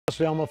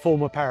Obviously, I'm a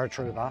former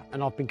paratrooper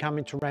and I've been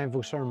coming to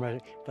Ranville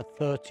Ceremony for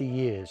 30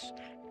 years.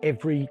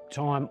 Every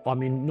time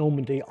I'm in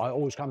Normandy, I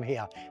always come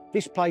here.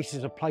 This place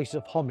is a place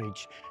of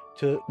homage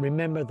to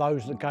remember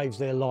those that gave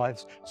their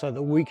lives so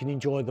that we can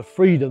enjoy the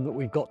freedom that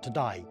we've got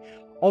today.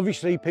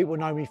 Obviously, people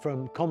know me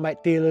from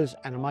Combat Dealers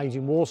and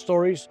Amazing War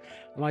Stories.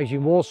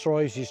 Amazing War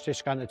Stories is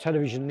just going to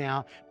television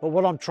now, but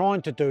what I'm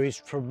trying to do is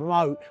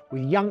promote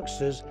with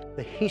youngsters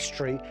the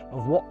history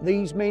of what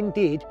these men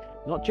did,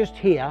 not just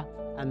here,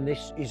 and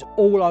this is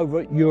all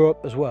over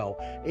Europe as well.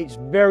 It's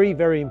very,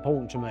 very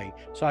important to me.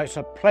 So it's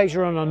a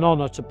pleasure and an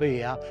honour to be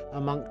here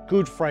amongst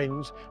good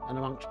friends and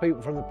amongst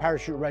people from the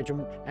Parachute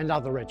Regiment and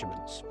other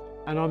regiments.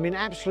 And I'm in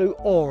absolute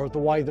awe of the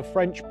way the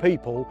French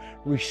people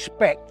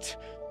respect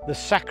the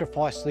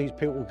sacrifice these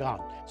people have done.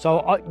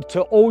 So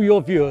to all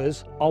your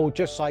viewers, I will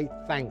just say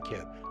thank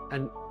you.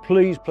 And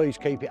please, please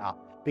keep it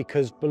up,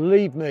 because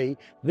believe me,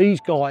 these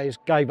guys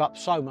gave up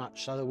so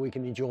much so that we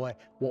can enjoy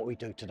what we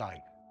do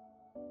today.